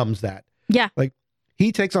he becomes that. Yeah. Like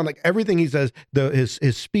he takes on like everything he says.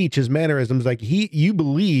 His speech, his mannerisms. Like you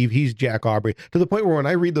believe he's Jack Aubrey to the point where when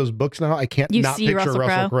I read those books now, I can't You not see picture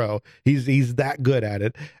Russell Crowe. He's that good at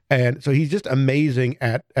it, and so he's just amazing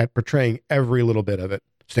at portraying every little bit of it.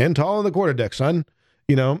 Stand tall on the quarterdeck, son.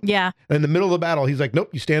 You know. Yeah. In the middle of the battle, he's like, "Nope,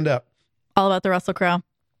 you stand up." All about the Russell Crowe.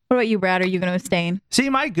 What about you, Brad? Are you going to abstain? See,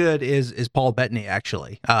 my good is Paul Bettany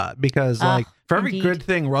actually, because like for every indeed. good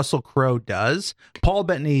thing Russell Crowe does, Paul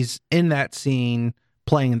Bettany's in that scene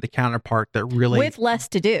playing the counterpart that really With less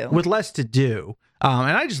to do. with less to do.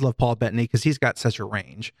 And I just love Paul Bettany because he's got such a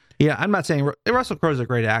range. Yeah, I'm not saying Russell Crowe's a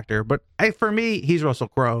great actor, but for me, he's Russell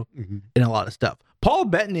Crowe in a lot of stuff. Paul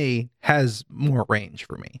Bettany has more range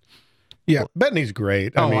for me. Yeah, Bettany's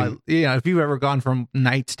great. I mean, If you've ever gone from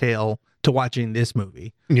Knight's Tale to watching this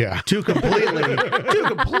movie, yeah. two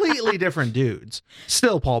completely different dudes,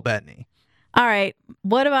 still Paul Bettany. All right.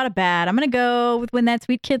 What about a bad? I'm going to go with when that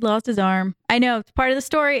sweet kid lost his arm. I know it's part of the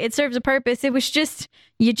story. It serves a purpose. It was just,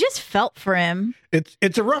 you just felt for him.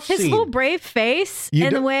 It's a rough His scene. little brave face You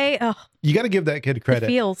and the don't- way You got to give that kid it credit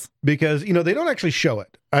feels. because they don't actually show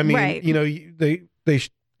it. I mean, Right.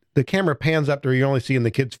 the camera pans up to you're only seeing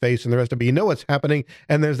the kid's face and the rest of it. You know what's happening,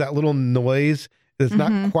 and there's that little noise that's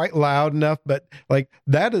not quite loud enough, but like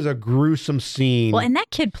that is a gruesome scene. Well, and that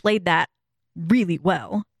kid played that really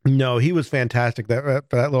well. No, he was fantastic. That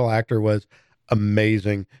little actor was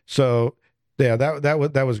amazing. So yeah,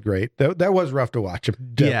 that was great. That was rough to watch.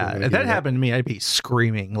 Yeah, if that happened to me, I'd be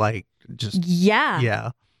screaming like just Yeah.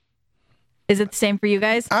 yeah. Is it the same for you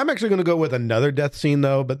guys? I'm actually going to go with another death scene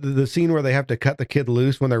though, but the scene where they have to cut the kid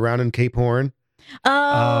loose when they're rounding Cape Horn.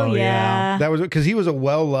 Oh, Oh, yeah. yeah. That was because he was a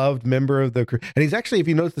well-loved member of the crew, and he's actually, if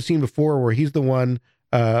you notice the scene before, where he's the one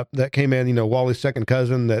that came in, Wally's second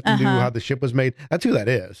cousin that knew how the ship was made. That's who that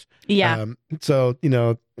is. Yeah. So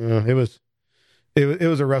it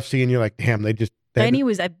was a rough scene. You're like, damn, they just And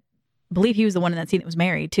I believe he was the one in that scene that was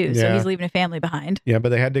married too. So Yeah. he's leaving a family behind. Yeah, but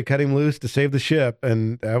they had to cut him loose to save the ship,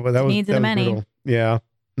 and that was Needs of the many. brutal. Yeah.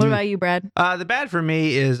 What about you, Brad? The bad for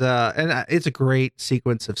me is, it's a great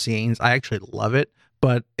sequence of scenes. I actually love it,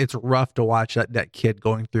 but it's rough to watch that kid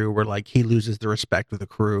going through where like he loses the respect of the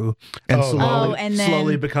crew and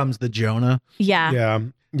slowly becomes the Jonah. Yeah.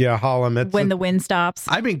 Yeah, Hollum. When the wind stops.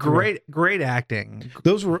 I mean, great acting.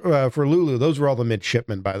 Those were for Lulu. Those were all the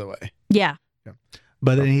midshipmen, by the way. Yeah.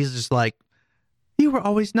 But then he's just like, "You were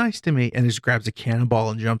always nice to me," and he just grabs a cannonball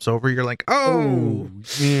and jumps over. You're like, "Oh,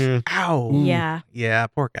 Yeah. ow, Yeah.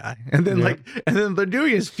 poor guy." And then and then they're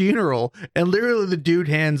doing his funeral, and literally the dude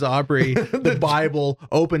hands Aubrey the Bible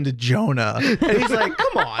open to Jonah, and he's like,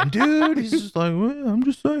 "Come on, dude." He's just like, "Well, I'm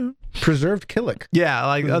just saying." Preserved Killick. Yeah,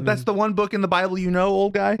 like that's the one book in the Bible you know,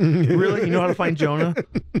 old guy. Really, you know how to find Jonah?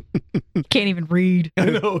 Can't even read. I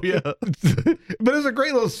know, yeah. But it's a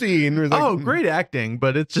great little scene. It was like, Great acting,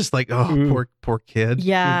 but it's just like, poor kid.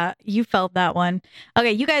 Yeah, you felt that one.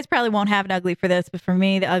 Okay, you guys probably won't have an ugly for this, but for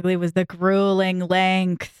me, the ugly was the grueling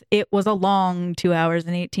length. It was a long 2 hours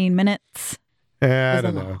and 18 minutes. I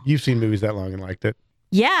don't know. You've seen movies that long and liked it.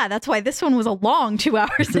 Yeah, that's why this one was a long 2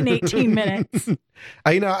 hours and 18 minutes.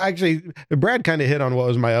 Actually, Brad kind of hit on what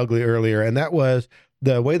was my ugly earlier, and that was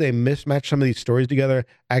the way they mismatched some of these stories together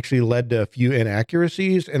actually led to a few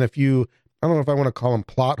inaccuracies and a few, I don't know if I want to call them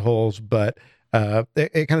plot holes, but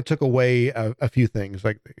it kind of took away a few things.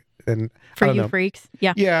 For you freaks.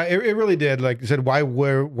 Yeah. Yeah, it really did. Like I said, why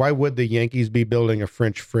would the Yankees be building a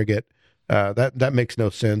French frigate? That makes no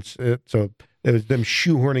sense. So it was them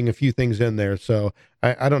shoehorning a few things in there. So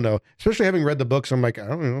I don't know. Especially having read the books, I'm like, I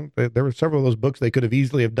don't know. There were several of those books they could have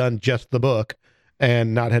easily have done just the book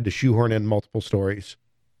and not had to shoehorn in multiple stories.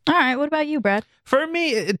 All right. What about you, Brad? For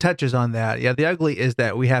me, it touches on that. Yeah, the ugly is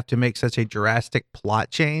that we have to make such a drastic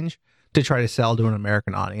plot change to try to sell to an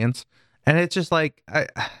American audience. And it's just like,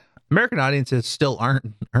 American audiences still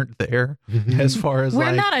aren't there as far as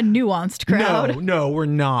we're not a nuanced crowd. No, we're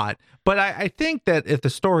not. But I think that if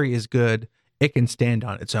the story is good, it can stand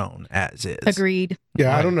on its own as is. Agreed. Yeah,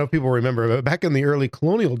 Right. I don't know if people remember, but back in the early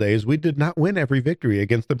colonial days, we did not win every victory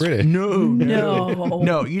against the British. No.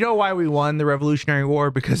 You know why we won the Revolutionary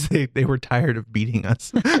War? Because they were tired of beating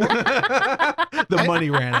us. The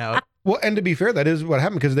money ran out. Well, and to be fair, that is what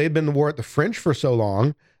happened because they had been in the war at the French for so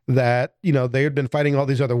long that, they had been fighting all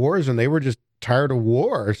these other wars and they were just tired of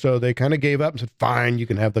war. So they kind of gave up and said, fine, you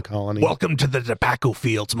can have the colony. Welcome to the tobacco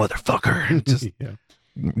fields, motherfucker. Just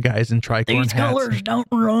guys in tricorn These hats. colors don't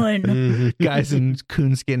run. Mm-hmm. Guys in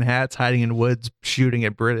coonskin hats hiding in woods shooting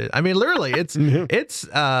at British. I mean, literally, it's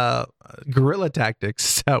guerrilla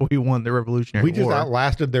tactics how we won the Revolutionary We just War.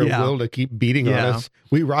 outlasted their will to keep beating on us.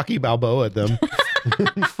 We Rocky Balboa'd them.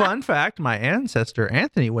 Fun fact, my ancestor,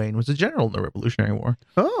 Anthony Wayne, was a general in the Revolutionary War.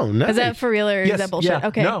 Oh, nice. Is that for real or is that bullshit? Yeah.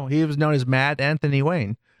 Okay. No, he was known as Mad Anthony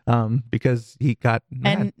Wayne because he got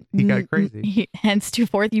mad. He got crazy.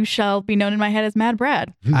 Henceforth, you shall be known in my head as Mad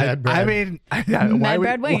Brad. Mad Brad. I mean,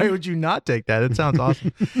 Brad Wayne. why would you not take that? It sounds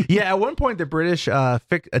awesome. Yeah, at one point, the British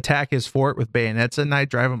attack his fort with bayonets at night,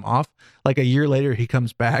 drive him off. Like a year later, he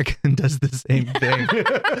comes back and does the same thing.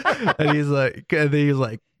 And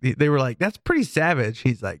they were like, that's pretty savage.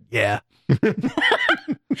 He's like, yeah.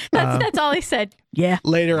 That's all he said. Yeah.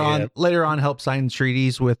 Later on, helped sign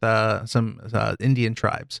treaties with some Indian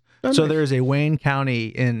tribes. So there's a Wayne County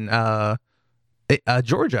in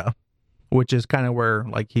Georgia, which is kind of where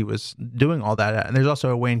like he was doing all that at. And there's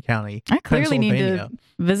also a Wayne County. I clearly need Pennsylvania.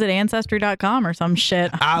 to visit Ancestry.com or some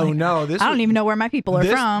shit. Oh no! I don't even know where my people are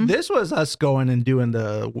from. This was us going and doing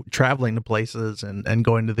the traveling to places and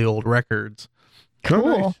going to the old records.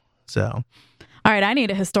 Cool. Nice. So. All right, I need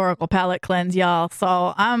a historical palate cleanse, y'all.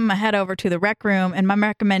 So I'm head over to the Rec Room, and my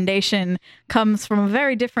recommendation comes from a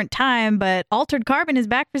very different time, but Altered Carbon is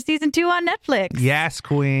back for season 2 on Netflix. Yes,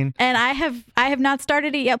 Queen. And I have not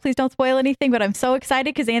started it yet. Please don't spoil anything, but I'm so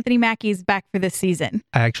excited because Anthony Mackie is back for this season.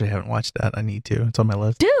 I actually haven't watched that. I need to. It's on my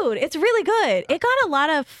list. Dude, it's really good. It got a lot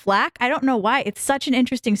of flack. I don't know why. It's such an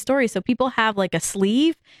interesting story. So people have like a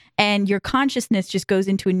sleeve, and your consciousness just goes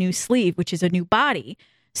into a new sleeve, which is a new body.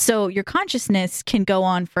 So your consciousness can go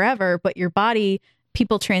on forever, but your body,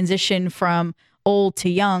 people transition from old to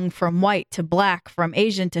young, from white to black, from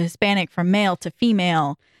Asian to Hispanic, from male to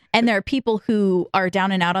female. And there are people who are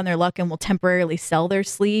down and out on their luck and will temporarily sell their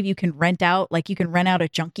sleeve. You can rent out a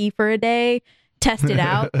junkie for a day, test it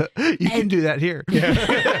out. You can do that here.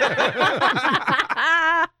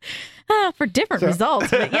 For different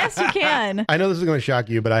results, but yes, you can. I know this is going to shock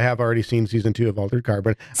you, but I have already seen season 2 of Altered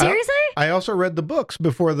Carbon. Seriously? I also read the books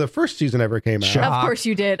before the first season ever came out. Shock. Of course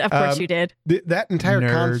you did. Of course you did. That entire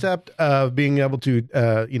Nerd. concept of being able to,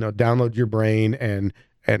 download your brain and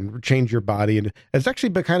change your body, and it's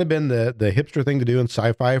actually kind of been the hipster thing to do in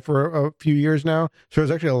sci-fi for a few years now. So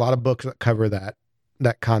there's actually a lot of books that cover that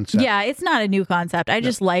concept. Yeah, it's not a new concept. I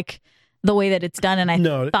just like the way that it's done, and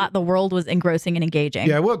I thought the world was engrossing and engaging.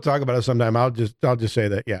 Yeah, we'll talk about it sometime. I'll just say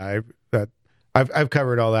that. Yeah, I've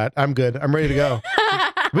covered all that. I'm good. I'm ready to go.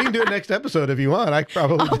 We can do it next episode if you want. I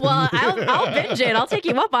probably. Well, I'll binge it. I'll take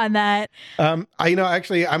you up on that.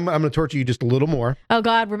 Actually, I'm going to torture you just a little more. Oh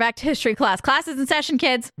God, we're back to history class. Class is in session,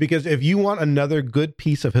 kids. Because if you want another good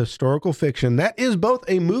piece of historical fiction, that is both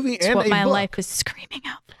a movie and a book. It's what my life is screaming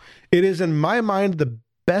out for. It is, in my mind, the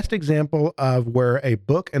best example of where a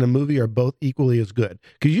book and a movie are both equally as good.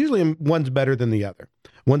 Because usually one's better than the other.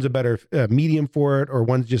 One's a better medium for it, or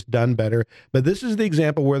one's just done better. But this is the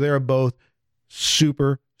example where they are both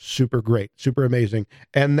super, super great, super amazing.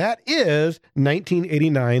 And that is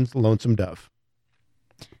 1989's Lonesome Dove.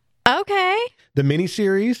 Okay. The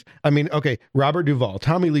miniseries, Robert Duvall,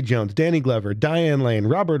 Tommy Lee Jones, Danny Glover, Diane Lane,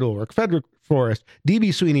 Robert Ulrich, Frederick Forrest,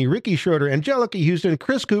 D.B. Sweeney, Ricky Schroeder, Angelica Houston,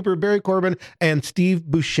 Chris Cooper, Barry Corbin, and Steve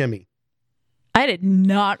Buscemi. I did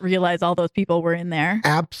not realize all those people were in there.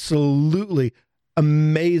 Absolutely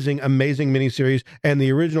amazing miniseries. And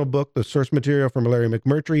the original book, the source material from Larry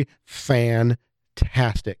McMurtry,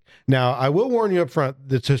 fantastic. Now, I will warn you up front,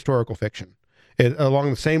 it's historical fiction. Along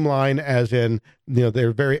the same line as in,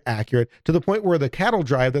 they're very accurate to the point where the cattle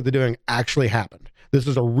drive that they're doing actually happened. This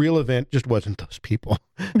is a real event, just wasn't those people.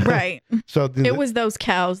 Right. So it was those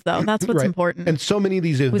cows, though. That's what's right. important. And so many of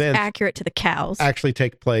these events was accurate to the cows. Actually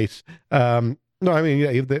take place. The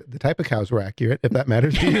type of cows were accurate, if that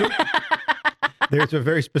matters to you. There's a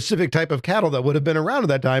very specific type of cattle that would have been around at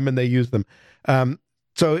that time, and they used them.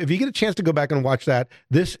 So if you get a chance to go back and watch that,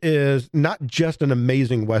 this is not just an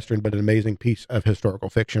amazing Western, but an amazing piece of historical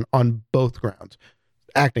fiction on both grounds.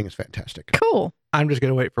 Acting is fantastic. Cool. I'm just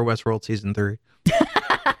going to wait for Westworld season 3.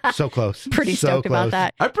 So close. Pretty stoked about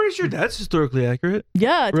that. I'm pretty sure that's historically accurate.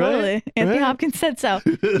 Yeah, totally. Right? Anthony Right? Hopkins said so.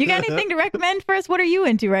 You got anything to recommend for us? What are you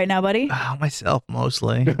into right now, buddy? Myself,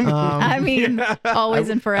 mostly. Always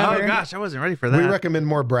and forever. Oh, gosh, I wasn't ready for that. We recommend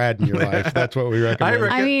more Brad in your life. That's what we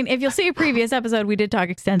recommend. If you'll see a previous episode, we did talk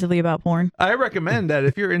extensively about porn. I recommend that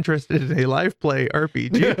if you're interested in a live play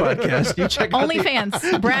RPG podcast, you check out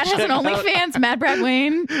OnlyFans. Brad has an OnlyFans. Mad Brad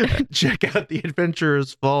Wayne. Check out The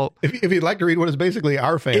Adventurer's Vault. If you'd like to read what is basically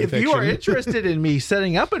our fan If fiction. you are interested in me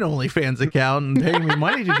setting up an OnlyFans account and paying me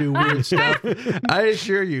money to do weird stuff, I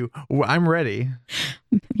assure you, I'm ready.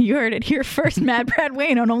 You heard it here first. Mad Brad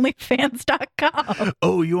Wayne on OnlyFans.com.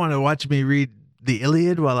 Oh, you want to watch me read the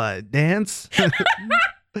Iliad while I dance?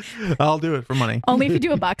 I'll do it for money. Only if you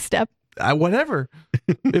do a box step. Whatever.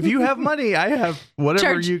 If you have money, I have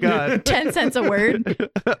whatever Charge you got. 10 cents a word.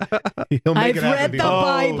 He'll make I've it happen read to the you.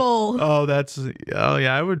 Bible.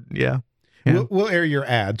 I would, yeah. We'll air your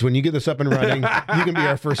ads. When you get this up and running, you can be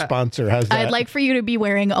our first sponsor. How's that? I'd like for you to be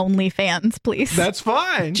wearing OnlyFans, please. That's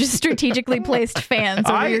fine. Just strategically placed fans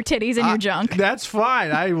over your titties and your junk. That's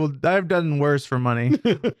fine. I've done worse for money.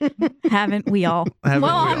 Haven't we all? Haven't we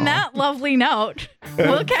on all? that lovely note,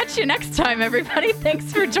 we'll catch you next time, everybody.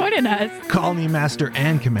 Thanks for joining us. Call me master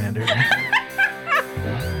and commander.